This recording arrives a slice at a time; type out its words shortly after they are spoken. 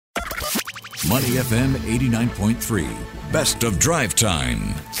Money FM 89.3. Best of Drive Time.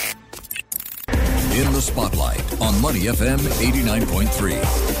 In the Spotlight on Money FM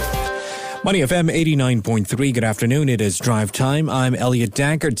 89.3. Money FM 89.3. Good afternoon. It is Drive Time. I'm Elliot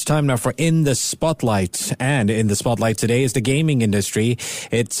Dankert. It's time now for In the Spotlight. And in the Spotlight today is the gaming industry.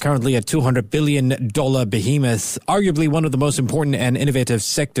 It's currently a $200 billion behemoth, arguably one of the most important and innovative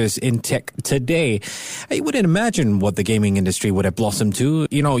sectors in tech today. You wouldn't imagine what the gaming industry would have blossomed to.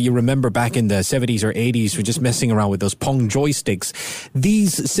 You know, you remember back in the 70s or 80s, we're just messing around with those Pong joysticks.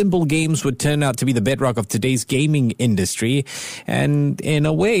 These simple games would turn out to be the bedrock of today's gaming industry. And in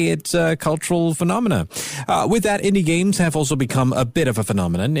a way, it's a cultural phenomena. With that, indie games have also become a bit of a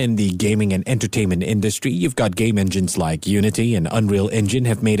phenomenon in the gaming and entertainment industry. You've got game engines like Unity and Unreal Engine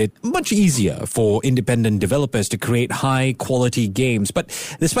have made it much easier for independent developers to create high-quality games. But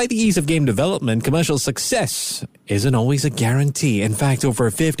despite the ease of game development, commercial success isn't always a guarantee. In fact, over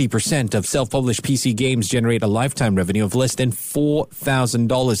 50% of self-published PC games generate a lifetime revenue of less than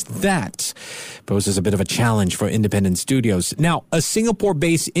 $4,000. That poses a bit of a challenge for independent studios. Now, a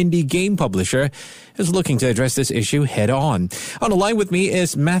Singapore-based indie game publisher is looking to address this issue head on. On the line with me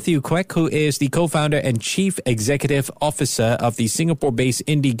is Matthew Quek, who is the co-founder and chief executive officer of the Singapore-based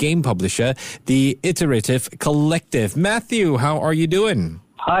indie game publisher, the Iterative Collective. Matthew, how are you doing?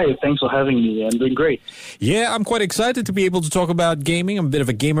 Hi, thanks for having me. I'm doing great. Yeah, I'm quite excited to be able to talk about gaming. I'm a bit of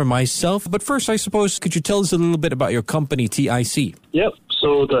a gamer myself. But first, I suppose, could you tell us a little bit about your company, TIC? Yep.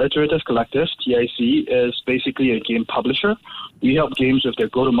 So the Iterative Collective, TIC, is basically a game publisher. We help games with their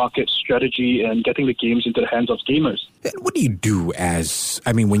go-to-market strategy and getting the games into the hands of gamers. And what do you do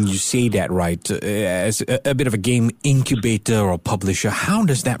when you say that, right, as a bit of a game incubator or publisher, how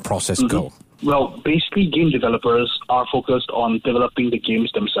does that process go? Well, basically, game developers are focused on developing the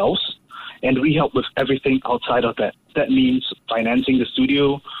games themselves, and we help with everything outside of that. That means financing the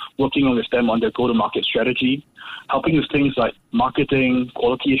studio, working with them on their go-to-market strategy, helping with things like marketing,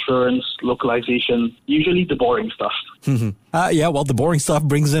 quality assurance, localization, usually the boring stuff. The boring stuff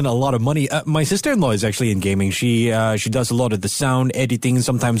brings in a lot of money. My sister-in-law is actually in gaming. She does a lot of the sound editing,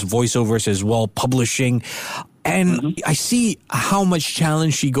 sometimes voiceovers as well, publishing. And I see how much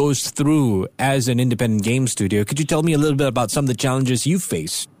challenge she goes through as an independent game studio. Could you tell me a little bit about some of the challenges you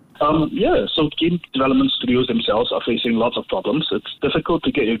face? So game development studios themselves are facing lots of problems. It's difficult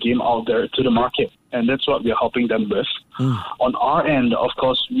to get your game out there to the market, and that's what we're helping them with. On our end, of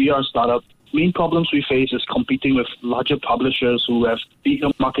course, we are a startup. Main problems we face is competing with larger publishers who have bigger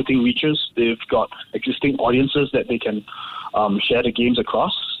marketing reaches. They've got existing audiences that they can share the games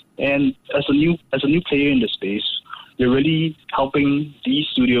across. And as a new player in the space, we're really helping these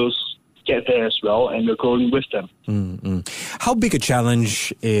studios get there as well, and we're growing with them. How big a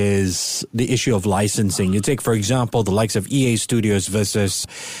challenge is the issue of licensing? You take, for example, the likes of EA Studios versus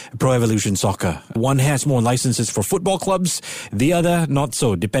Pro Evolution Soccer. One has more licenses for football clubs, the other not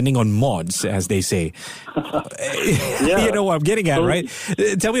so, depending on mods, as they say. You know what I'm getting at, right?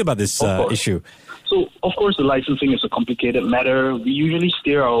 Tell me about this issue. So, of course, the licensing is a complicated matter. We usually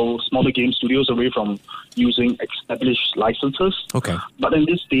steer our smaller game studios away from using established licenses. Okay. But in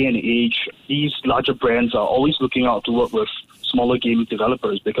this day and age, these larger brands are always looking out to work with smaller game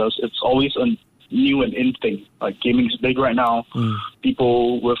developers because it's always a new and in thing. Like gaming is big right now.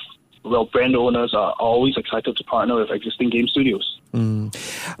 People with brand owners are always excited to partner with existing game studios.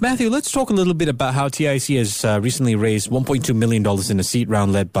 Matthew, let's talk a little bit about how TIC has recently raised $1.2 million in a seed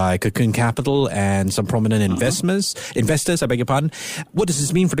round led by Cocoon Capital and some prominent investors, I beg your pardon. What does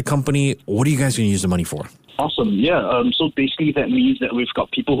this mean for the company? What are you guys going to use the money for? Awesome. Yeah. So basically that means that we've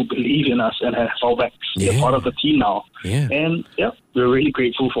got people who believe in us and have fallbacks. They're part of the team now. Yeah. And we're really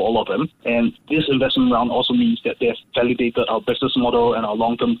grateful for all of them. And this investment round also means that they've validated our business model and our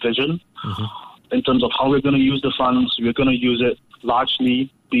long-term vision. In terms of how we're going to use the funds, we're going to use it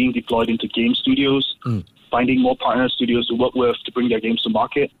largely being deployed into game studios, finding more partner studios to work with to bring their games to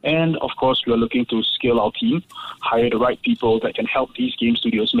market. And, of course, we're looking to scale our team, hire the right people that can help these game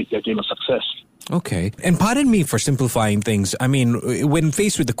studios make their game a success. Okay. And pardon me for simplifying things. I mean, when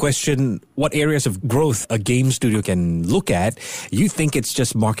faced with the question, what areas of growth a game studio can look at, you think it's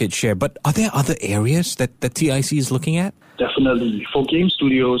just market share. But are there other areas that the TIC is looking at? Definitely. For game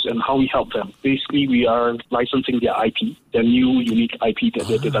studios and how we help them, basically we are licensing their IP, their new unique IP that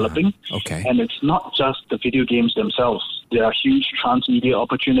they're developing. Okay. And it's not just the video games themselves. There are huge transmedia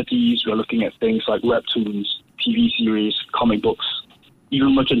opportunities. We're looking at things like webtoons, TV series, comic books,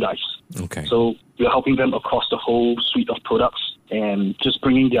 even merchandise. Okay. So we're helping them across the whole suite of products and just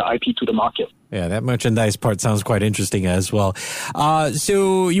bringing their IP to the market. Yeah, that merchandise part sounds quite interesting as well.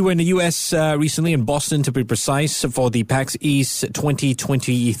 So you were in the U.S. Recently, in Boston to be precise, for the PAX East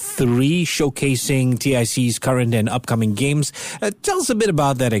 2023, showcasing TIC's current and upcoming games. Tell us a bit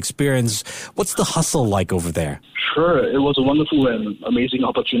about that experience. What's the hustle like over there? Sure. It was a wonderful and amazing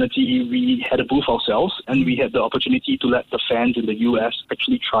opportunity. We had a booth ourselves, and we had the opportunity to let the fans in the U.S.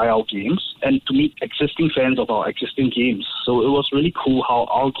 actually try our games and to meet existing fans of our existing games. So it was really cool how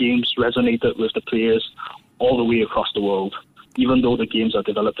our games resonated with the players all the way across the world, even though the games are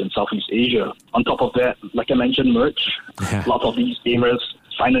developed in Southeast Asia. On top of that, like I mentioned, merch. Lots of these gamers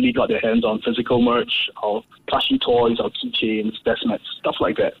finally got their hands on physical merch, our plushie toys, our keychains, desk mats, stuff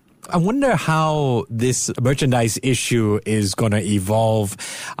like that. I wonder how this merchandise issue is going to evolve.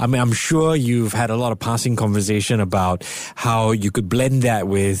 I mean, I'm sure you've had a lot of passing conversation about how you could blend that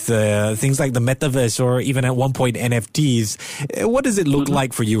with things like the metaverse or even at one point NFTs. What does it look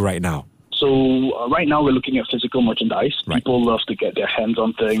like for you right now? So right now we're looking at physical merchandise. Right. People love to get their hands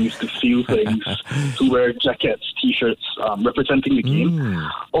on things, to feel things, to wear jackets, T-shirts representing the game.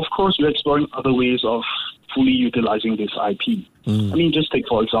 Of course, we're exploring other ways of fully utilizing this IP. I mean, just take,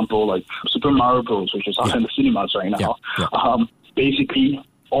 for example, like Super Mario Bros., which is out in the cinemas right now. Basically,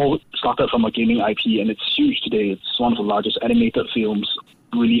 all started from a gaming IP, and it's huge today. It's one of the largest animated films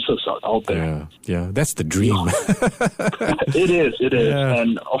releases out there. Yeah, that's the dream. It is. Yeah.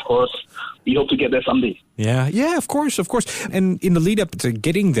 And, of course, we hope to get there someday. Yeah, of course. And in the lead up to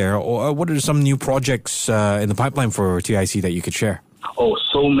getting there, what are some new projects in the pipeline for TIC that you could share? Oh,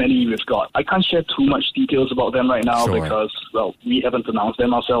 so many we've got. I can't share too much details about them right now because, well, we haven't announced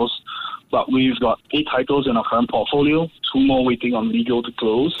them ourselves. But we've got 8 titles in our current portfolio, 2 more waiting on legal to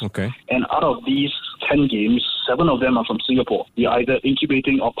close. Okay. And out of these 10 games, 7 of them are from Singapore. We're either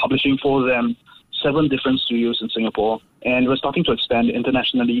incubating or publishing for them, 7 different studios in Singapore. And we're starting to expand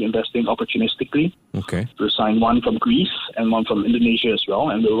internationally, investing opportunistically. Okay. We signed 1 from Greece and 1 from Indonesia as well.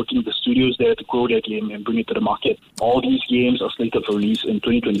 And we're working with the studios there to grow their game and bring it to the market. All these games are slated for release in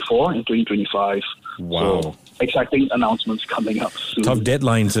 2024 and 2025. Wow. So, exciting announcements coming up soon. Tough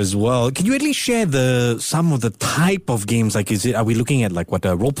deadlines as well. Can you at least share some of the type of games? Like, are we looking at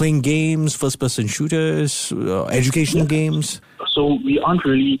role-playing games, first-person shooters, educational games? So we aren't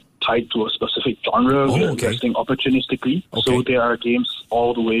really tied to a specific genre. We're investing opportunistically. So there are games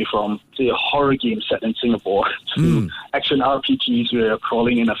all the way from, say, a horror game set in Singapore to action RPGs where you're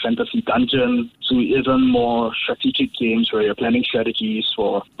crawling in a fantasy dungeon to even more strategic games where you're planning strategies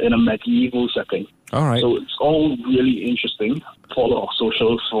in a medieval setting. All right. So it's all really interesting. Follow our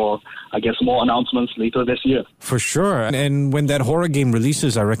socials for, I guess, more announcements later this year. For sure. And when that horror game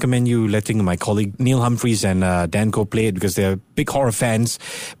releases, I recommend you letting my colleague Neil Humphreys and Dan Koh play it because they're big horror fans,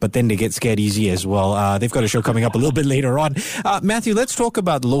 but then they get scared easy as well. They've got a show coming up a little bit later on. Matthew, let's talk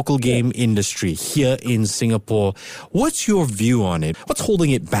about the local game industry here in Singapore. What's your view on it? What's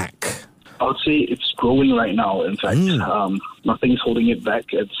holding it back? I would say it's growing right now, in fact. Nothing's holding it back.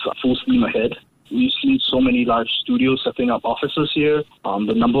 It's full steam ahead. We've seen so many large studios setting up offices here.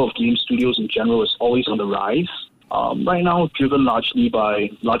 The number of game studios in general is always on the rise. Right now, driven largely by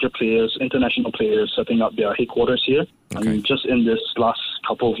larger players, international players setting up their headquarters here. Okay. I mean, just in this last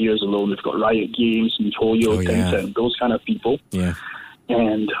couple of years alone, we've got Riot Games, MiHoYo, Tencent, those kind of people. Yeah.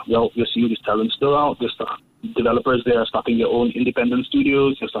 And, well, we're seeing these talents still out. There's developers there are starting their own independent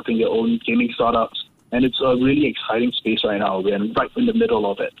studios. They're starting their own gaming startups. And it's a really exciting space right now. We're right in the middle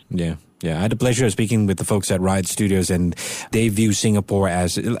of it. Yeah. I had the pleasure of speaking with the folks at Riot Studios, and they view Singapore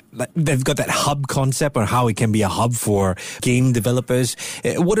as, they've got that hub concept or how it can be a hub for game developers.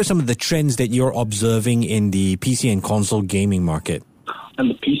 What are some of the trends that you're observing in the PC and console gaming market? And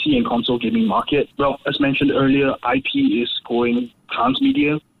the PC and console gaming market, well, as mentioned earlier, IP is going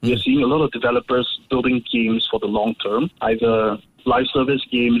transmedia. We're seeing a lot of developers building games for the long term, either live service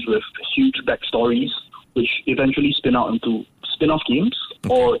games with huge backstories, which eventually spin out into spin-off games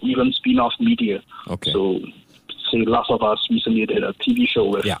or even spin-off media. Okay. So, say Last of Us recently did a TV show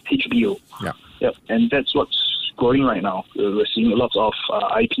with HBO. Yep. And that's what's growing right now. We're seeing lots of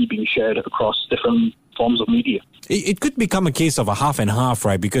IP being shared across different forms of media. It could become a case of a half and half,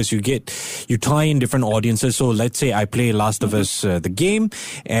 right? Because you tie in different audiences. So let's say I play Last of Us, the game,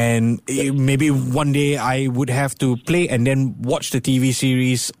 and maybe one day I would have to play and then watch the TV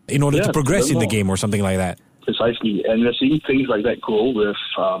series in order to progress in the game or something like that. Precisely. And we're seeing things like that grow with,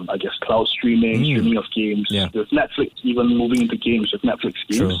 I guess, cloud streaming of games, with Netflix even moving into games with Netflix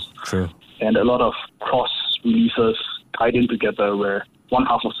games. True. And a lot of cross releases tied in together where one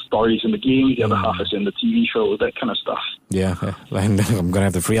half of the stories in the game, the other half is in the TV show, that kind of stuff. Yeah, I'm going to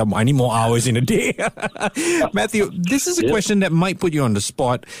have to free up. I need more hours in a day. Matthew, this is a question that might put you on the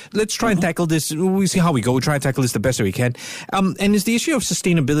spot. Let's try and tackle this. We'll see how we go. We'll try and tackle this the best way we can. And it's the issue of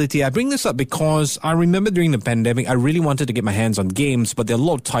sustainability. I bring this up because I remember during the pandemic, I really wanted to get my hands on games, but there are a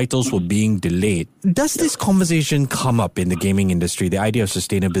lot of titles were being delayed. Does this conversation come up in the gaming industry, the idea of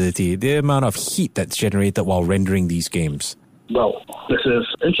sustainability, the amount of heat that's generated while rendering these games? Well, this is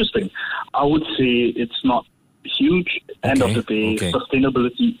interesting. I would say it's not huge. End of the day,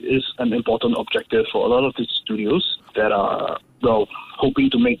 sustainability is an important objective for a lot of these studios that are, hoping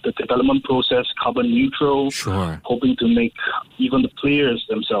to make the development process carbon neutral, hoping to make even the players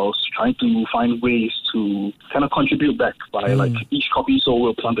themselves trying to find ways to kind of contribute back by like each copy sold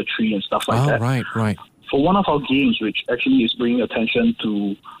will plant a tree and stuff like that. Right. For one of our games, which actually is bringing attention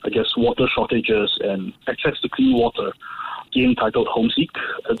to, I guess, water shortages and access to clean water, game titled Homeseek.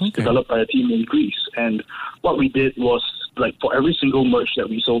 It's developed by a team in Greece. And what we did was, like, for every single merch that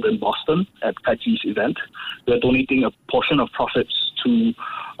we sold in Boston at PAXI's event, we're donating a portion of profits to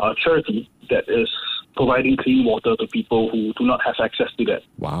a charity that is providing clean water to people who do not have access to that.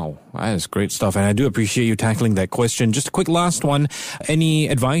 Wow, that is great stuff. And I do appreciate you tackling that question. Just a quick last one. Any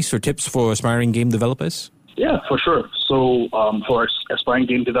advice or tips for aspiring game developers? Yeah, for sure. So for aspiring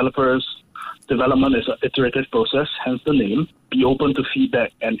game developers, development is an iterative process, hence the name. Be open to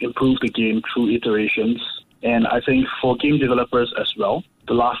feedback and improve the game through iterations. And I think for game developers as well,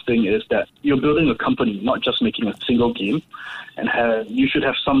 the last thing is that you're building a company, not just making a single game. And you should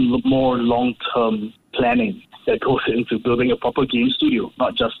have some more long-term planning that goes into building a proper game studio,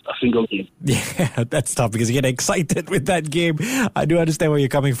 not just a single game. Yeah, that's tough because you get excited with that game. I do understand where you're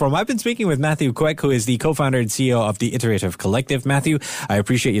coming from. I've been speaking with Matthew Quek, who is the co-founder and CEO of the Iterative Collective. Matthew, I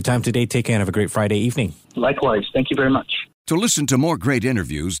appreciate your time today. Take care and have a great Friday evening. Likewise. Thank you very much. To listen to more great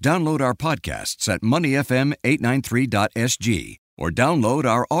interviews, download our podcasts at moneyfm893.sg or download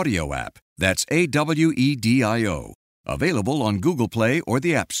our audio app. That's AWEDIO. Available on Google Play or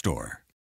the App Store.